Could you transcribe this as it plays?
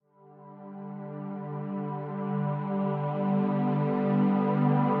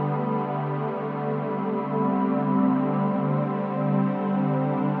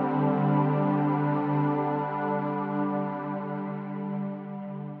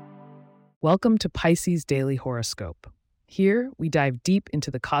Welcome to Pisces Daily Horoscope. Here, we dive deep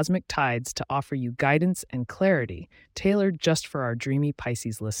into the cosmic tides to offer you guidance and clarity tailored just for our dreamy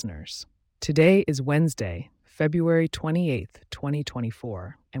Pisces listeners. Today is Wednesday, February 28th,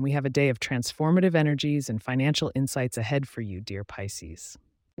 2024, and we have a day of transformative energies and financial insights ahead for you, dear Pisces.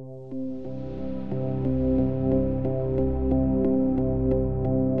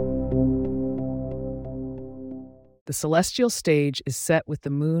 The celestial stage is set with the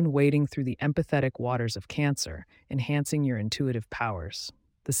moon wading through the empathetic waters of Cancer, enhancing your intuitive powers.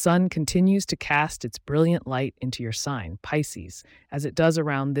 The sun continues to cast its brilliant light into your sign, Pisces, as it does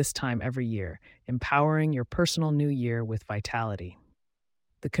around this time every year, empowering your personal new year with vitality.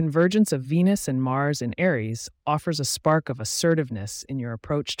 The convergence of Venus and Mars in Aries offers a spark of assertiveness in your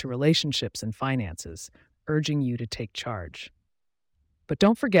approach to relationships and finances, urging you to take charge. But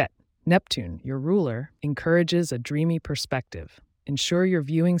don't forget, Neptune, your ruler, encourages a dreamy perspective. Ensure you're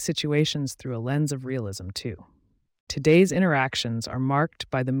viewing situations through a lens of realism, too. Today's interactions are marked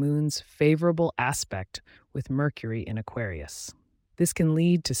by the moon's favorable aspect with Mercury in Aquarius. This can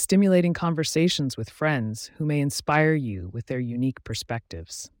lead to stimulating conversations with friends who may inspire you with their unique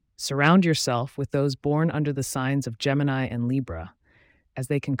perspectives. Surround yourself with those born under the signs of Gemini and Libra, as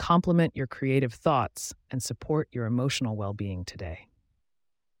they can complement your creative thoughts and support your emotional well-being today.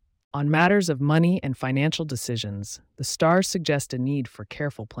 On matters of money and financial decisions, the stars suggest a need for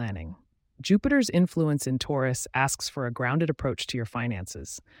careful planning. Jupiter's influence in Taurus asks for a grounded approach to your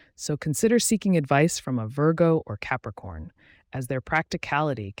finances, so consider seeking advice from a Virgo or Capricorn, as their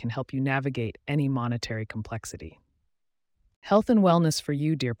practicality can help you navigate any monetary complexity. Health and wellness for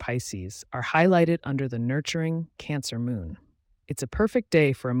you, dear Pisces, are highlighted under the nurturing Cancer moon. It's a perfect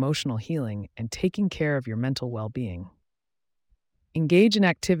day for emotional healing and taking care of your mental well-being. Engage in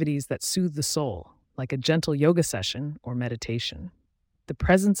activities that soothe the soul, like a gentle yoga session or meditation. The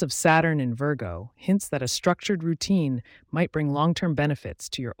presence of Saturn in Virgo hints that a structured routine might bring long-term benefits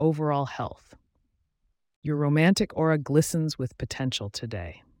to your overall health. Your romantic aura glistens with potential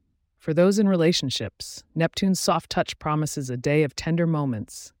today. For those in relationships, Neptune's soft touch promises a day of tender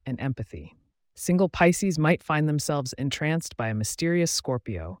moments and empathy. Single Pisces might find themselves entranced by a mysterious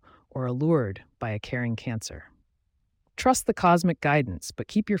Scorpio or allured by a caring Cancer. Trust the cosmic guidance, but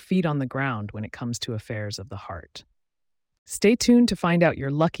keep your feet on the ground when it comes to affairs of the heart. Stay tuned to find out your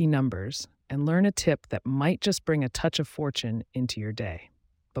lucky numbers and learn a tip that might just bring a touch of fortune into your day.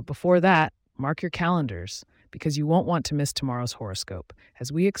 But before that, mark your calendars, because you won't want to miss tomorrow's horoscope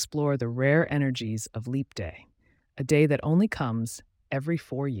as we explore the rare energies of Leap Day, a day that only comes every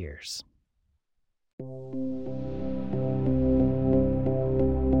 4 years.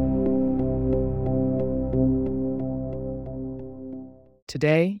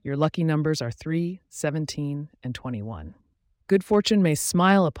 Today, your lucky numbers are 3, 17, and 21. Good fortune may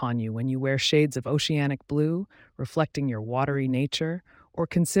smile upon you when you wear shades of oceanic blue, reflecting your watery nature, or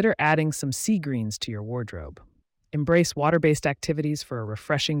consider adding some sea greens to your wardrobe. Embrace water-based activities for a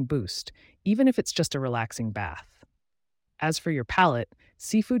refreshing boost, even if it's just a relaxing bath. As for your palate,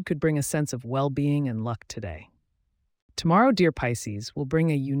 seafood could bring a sense of well-being and luck today. Tomorrow, dear Pisces, will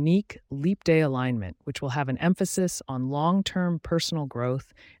bring a unique Leap Day alignment, which will have an emphasis on long-term personal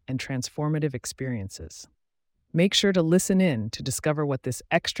growth and transformative experiences. Make sure to listen in to discover what this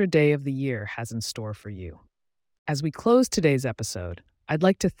extra day of the year has in store for you. As we close today's episode, I'd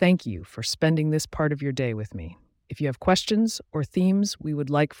like to thank you for spending this part of your day with me. If you have questions or themes we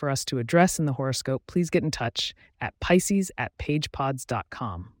would like for us to address in the horoscope, please get in touch at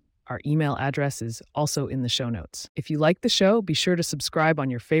pisces@pagepods.com. Our email address is also in the show notes. If you like the show, be sure to subscribe on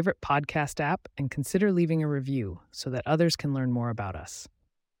your favorite podcast app and consider leaving a review so that others can learn more about us.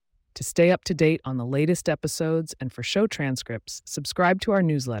 To stay up to date on the latest episodes and for show transcripts, subscribe to our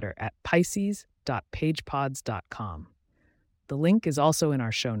newsletter at pisces.pagepods.com. The link is also in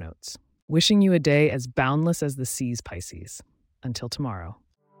our show notes. Wishing you a day as boundless as the seas, Pisces. Until tomorrow.